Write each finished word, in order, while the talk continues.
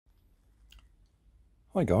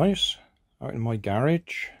Hi guys, out in my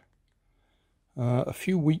garage. A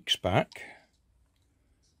few weeks back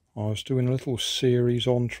I was doing a little series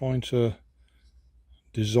on trying to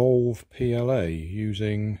dissolve PLA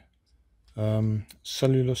using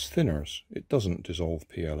cellulose thinners. It doesn't dissolve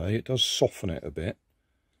PLA, it does soften it a bit.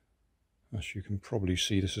 As you can probably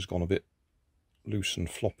see, this has gone a bit loose and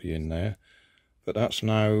floppy in there, but that's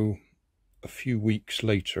now a few weeks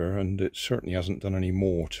later and it certainly hasn't done any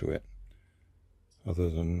more to it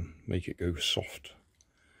other than make it go soft.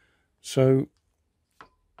 So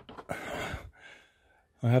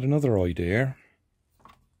I had another idea,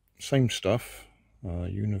 same stuff,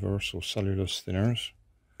 universal cellulose thinners.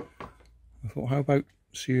 I thought, how about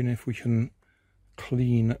seeing if we can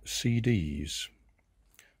clean CDs?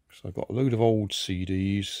 Because I've got a load of old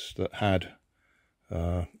CDs that had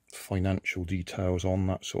financial details on,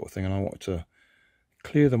 that sort of thing, and I wanted to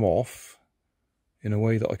clear them off in a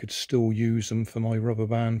way that I could still use them for my rubber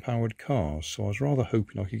band powered cars. So I was rather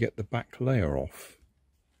hoping I could get the back layer off.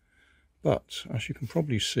 But as you can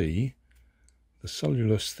probably see, the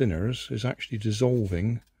cellulose thinners is actually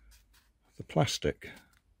dissolving the plastic,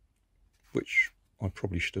 which I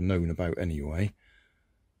probably should have known about anyway,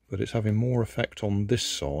 but it's having more effect on this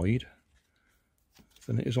side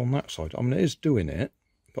than it is on that side. I mean, it is doing it,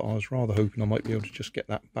 but I was rather hoping I might be able to just get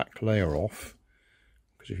that back layer off.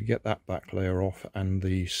 Because if you get that back layer off and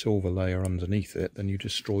the silver layer underneath it, then you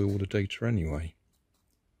destroy all the data anyway.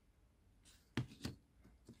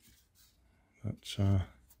 But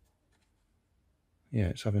yeah,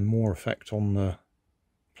 it's having more effect on the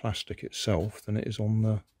plastic itself than it is on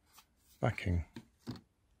the backing.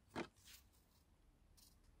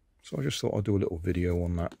 So I just thought I'd do a little video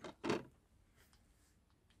on that.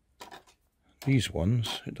 These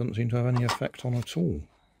ones, it doesn't seem to have any effect on at all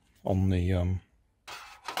on the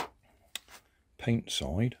paint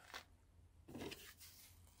side.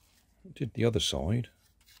 It did the other side,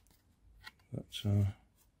 but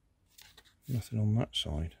nothing on that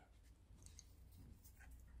side.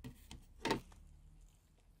 So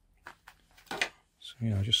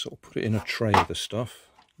yeah, I just sort of put it in a tray of the stuff,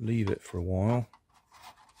 leave it for a while,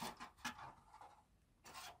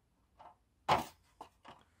 and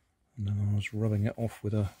then I was rubbing it off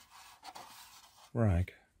with a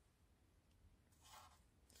rag.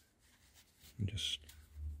 And just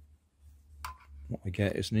what I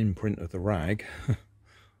get is an imprint of the rag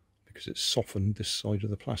because it's softened this side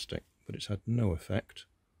of the plastic, but it's had no effect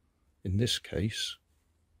in this case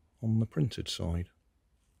on the printed side.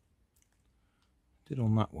 It did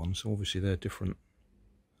on that one, so obviously they're different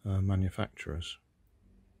manufacturers.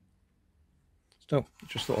 So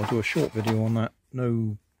just thought I'd do a short video on that.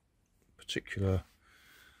 No particular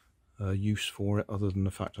use for it other than the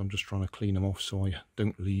fact I'm just trying to clean them off so I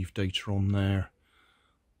don't leave data on there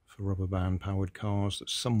for rubber band powered cars that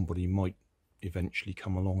somebody might eventually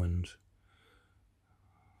come along and,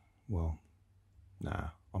 well, nah,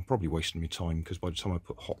 I'm probably wasting my time because by the time I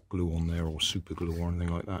put hot glue on there or super glue or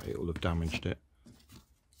anything like that, it will have damaged it.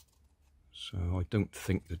 So I don't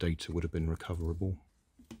think the data would have been recoverable.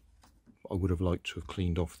 I would have liked to have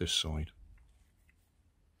cleaned off this side.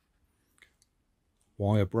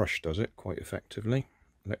 Wire brush does it quite effectively.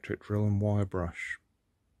 Electric drill and wire brush.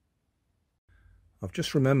 I've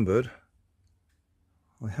just remembered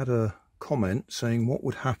I had a comment saying what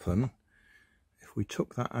would happen if we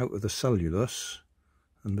took that out of the cellulose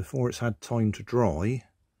and before it's had time to dry,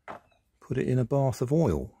 put it in a bath of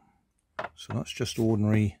oil. So that's just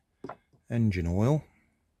ordinary engine oil.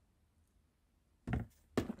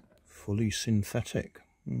 Fully synthetic.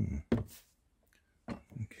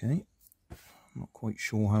 Okay. I'm not quite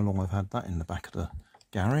sure how long I've had that in the back of the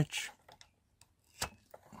garage.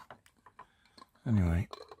 Anyway,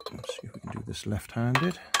 let's see if we can do this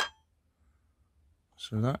left-handed.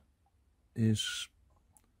 So that is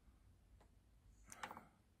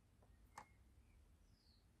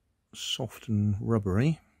soft and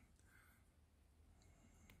rubbery.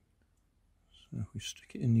 So if we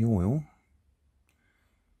stick it in the oil,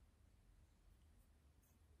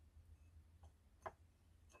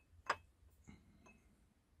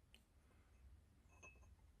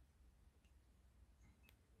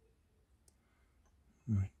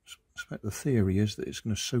 I suspect the theory is that it's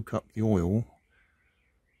going to soak up the oil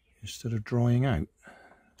instead of drying out.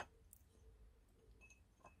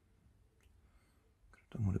 Could have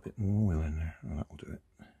done with a bit more oil in there. Oh, that'll do it.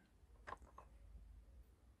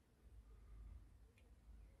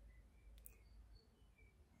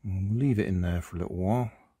 And we'll leave it in there for a little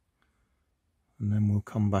while, and then we'll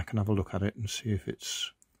come back and have a look at it and see if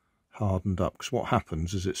it's hardened up. Because what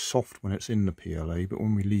happens is it's soft when it's in the PLA, but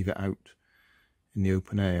when we leave it out in the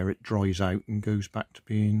open air, it dries out and goes back to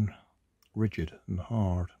being rigid and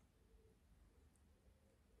hard.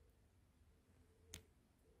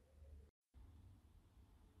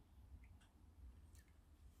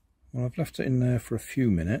 Well, I've left it in there for a few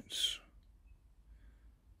minutes.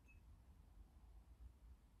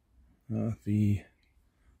 The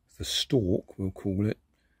stalk, we'll call it,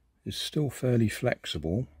 is still fairly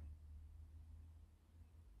flexible,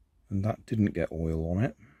 and that didn't get oil on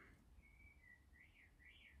it.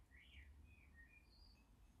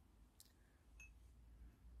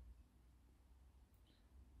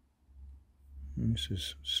 And this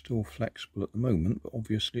is still flexible at the moment, but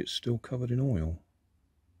obviously it's still covered in oil.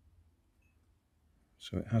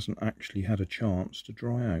 So it hasn't actually had a chance to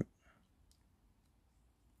dry out.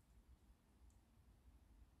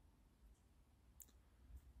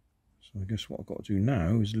 So I guess what I've got to do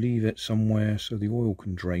now is leave it somewhere so the oil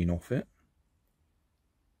can drain off it.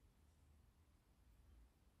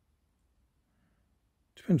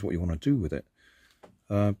 Depends what you want to do with it.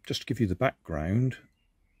 Just to give you the background,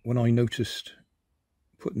 when I noticed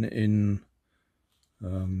putting it in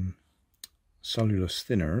cellulose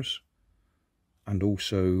thinners and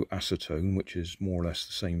also acetone, which is more or less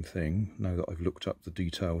the same thing, now that I've looked up the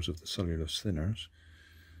details of the cellulose thinners,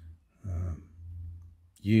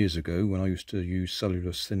 years ago when I used to use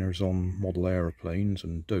cellulose thinners on model aeroplanes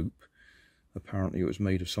and dope, apparently it was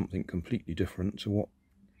made of something completely different to what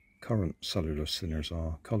current cellulose thinners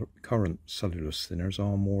are. Current cellulose thinners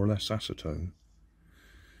are more or less acetone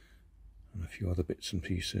and a few other bits and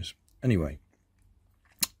pieces. Anyway,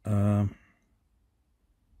 when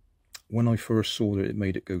I first saw that it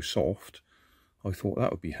made it go soft, I thought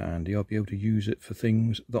that would be handy. I'll be able to use it for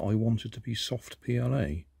things that I wanted to be soft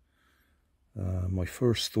PLA. My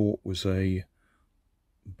first thought was a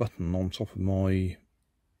button on top of my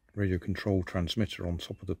radio control transmitter on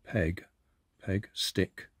top of the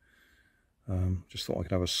stick. Just thought I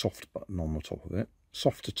could have a soft button on the top of it.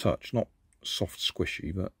 Soft to touch, not soft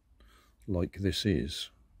squishy, but like this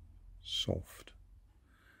is soft.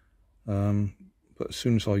 But as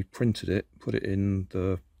soon as I printed it, put it in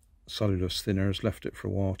the cellulose thinners, left it for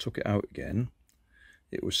a while, took it out again,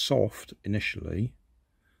 it was soft initially,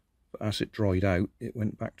 but as it dried out, it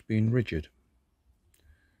went back to being rigid.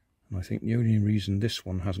 And I think the only reason this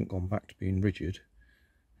one hasn't gone back to being rigid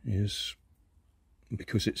is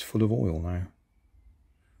because it's full of oil now.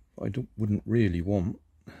 But I wouldn't really want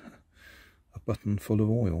a button full of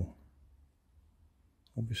oil.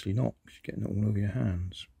 Obviously not, because you're getting it all over your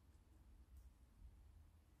hands.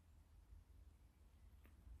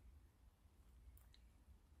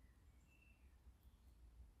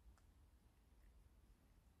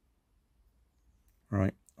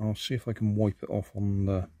 Right, I'll see if I can wipe it off on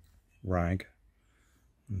the rag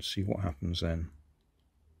and see what happens then.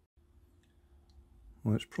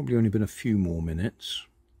 Well, it's probably only been a few more minutes,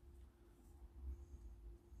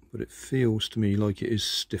 but it feels to me like it is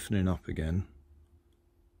stiffening up again.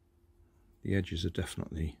 The edges are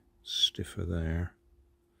definitely stiffer there.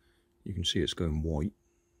 You can see it's going white.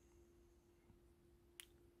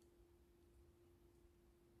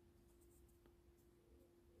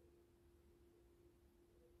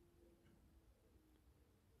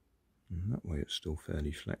 And that way it's still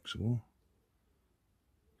fairly flexible.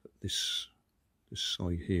 But this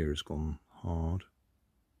side here has gone hard.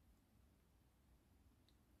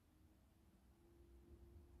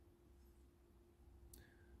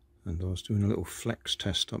 And I was doing a little flex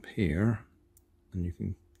test up here, and you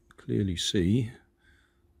can clearly see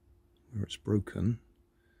where it's broken.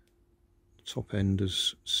 The top end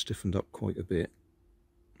has stiffened up quite a bit.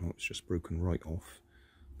 Oh, it's just broken right off.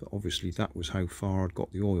 But obviously that was how far I'd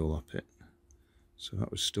got the oil up it. So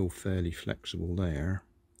that was still fairly flexible there.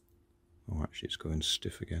 Oh, actually it's going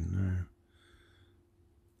stiff again now.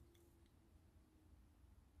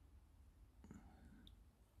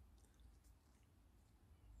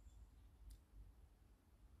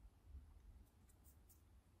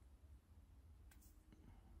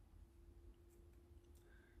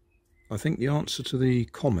 I think the answer to the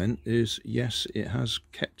comment is yes, it has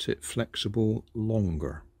kept it flexible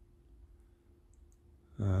longer.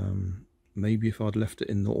 Maybe if I'd left it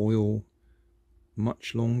in the oil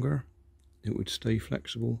much longer, it would stay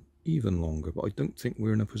flexible even longer. But I don't think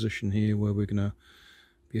we're in a position here where we're going to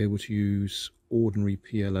be able to use ordinary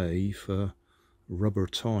PLA for rubber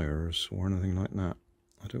tires or anything like that.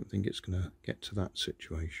 I don't think it's going to get to that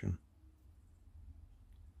situation.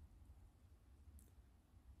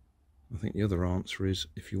 I think the other answer is,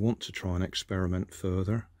 if you want to try and experiment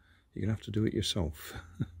further, you're going to have to do it yourself.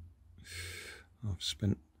 I've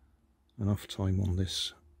spent enough time on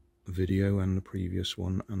this video and the previous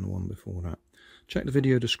one and the one before that. Check the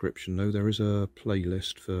video description though, there is a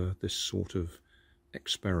playlist for this sort of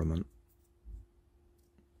experiment.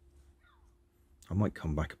 I might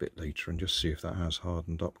come back a bit later and just see if that has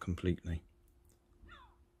hardened up completely.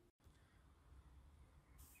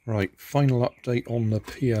 Right, final update on the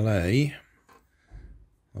PLA.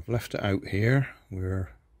 I've left it out here. We're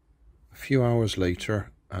a few hours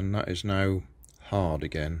later and that is now hard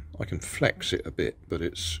again. I can flex it a bit, but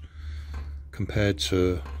it's compared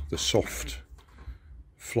to the soft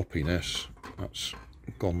floppiness, that's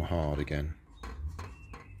gone hard again.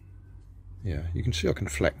 Yeah, you can see I can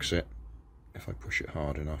flex it if I push it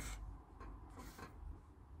hard enough.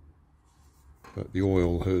 But the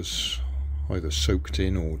oil has either soaked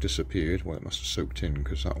in or disappeared. Well, it must have soaked in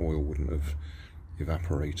because that oil wouldn't have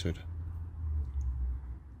evaporated.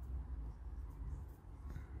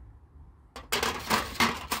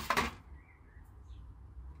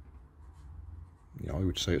 Yeah, I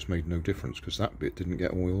would say it's made no difference because that bit didn't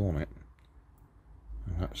get oil on it.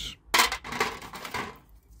 And that's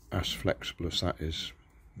as flexible as that is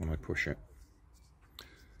when I push it.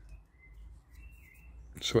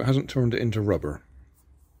 So it hasn't turned it into rubber.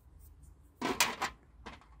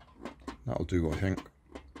 That'll do, I think.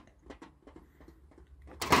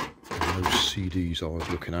 And those CDs I was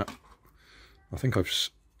looking at, I think I've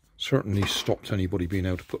certainly stopped anybody being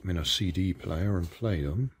able to put them in a CD player and play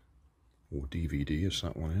them. Or DVD, as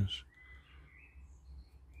that one is.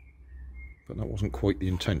 But that wasn't quite the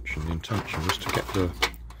intention. The intention was to get the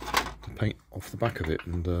paint off the back of it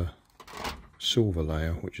and the silver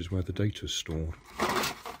layer, which is where the data is stored.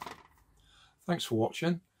 Thanks for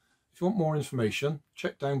watching. If you want more information,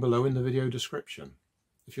 check down below in the video description.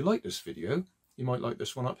 If you like this video, you might like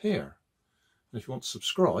this one up here. And if you want to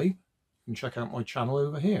subscribe, you can check out my channel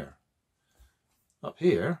over here. Up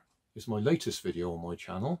here is my latest video on my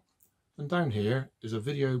channel, and down here is a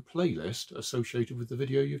video playlist associated with the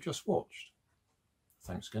video you've just watched.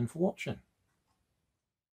 Thanks again for watching.